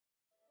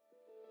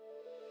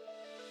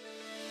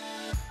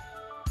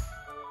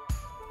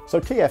So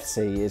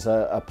TFC is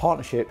a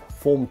partnership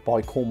formed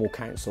by Cornwall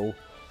Council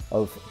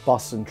of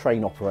bus and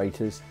train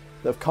operators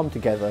that have come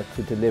together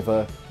to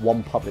deliver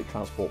one public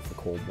transport for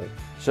Cornwall.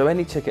 So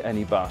any ticket,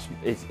 any bus,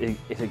 it's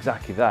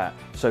exactly that.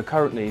 So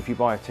currently if you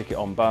buy a ticket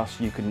on bus,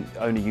 you can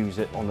only use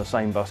it on the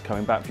same bus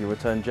coming back for your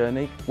return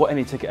journey. What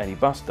any ticket, any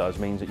bus does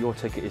means that your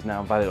ticket is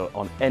now valid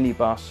on any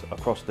bus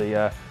across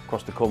the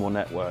Cornwall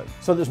network.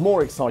 So there's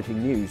more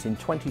exciting news. In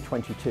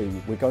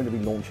 2022 we're going to be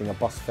launching a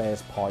bus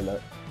fares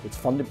pilot. It's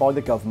funded by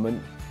the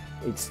government.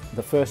 It's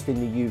the first in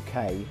the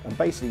UK, and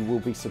basically we'll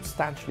be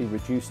substantially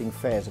reducing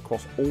fares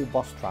across all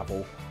bus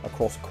travel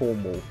across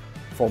Cornwall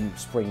from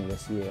spring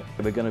this year.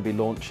 We're going to be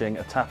launching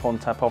a tap-on,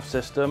 tap-off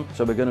system.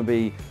 So we're going to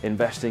be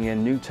investing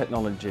in new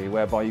technology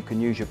whereby you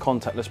can use your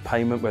contactless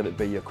payment, whether it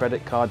be your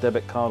credit card,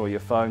 debit card or your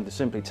phone, to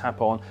simply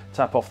tap on,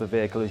 tap off the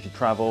vehicle as you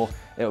travel.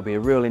 It'll be a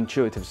real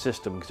intuitive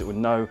system because it would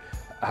know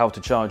how to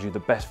charge you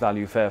the best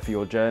value fare for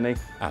your journey.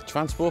 At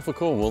Transport for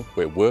Cornwall,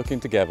 we're working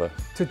together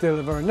to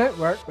deliver a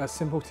network that's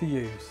simple to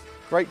use.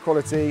 Great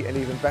quality and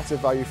even better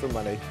value for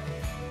money.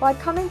 By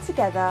coming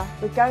together,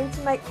 we're going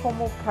to make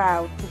Cornwall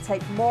proud to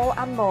take more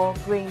and more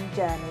green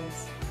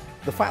journeys.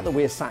 The fact that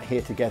we're sat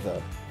here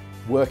together,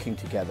 working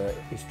together,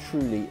 is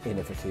truly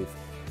innovative.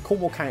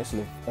 Cornwall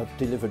Council have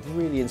delivered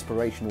really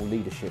inspirational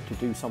leadership to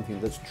do something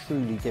that's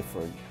truly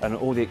different. And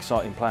all the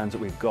exciting plans that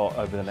we've got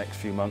over the next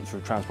few months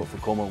with Transport for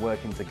Cornwall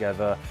working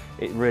together,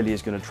 it really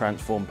is going to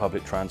transform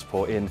public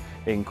transport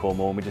in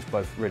Cornwall, and we're just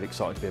both really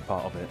excited to be a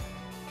part of it.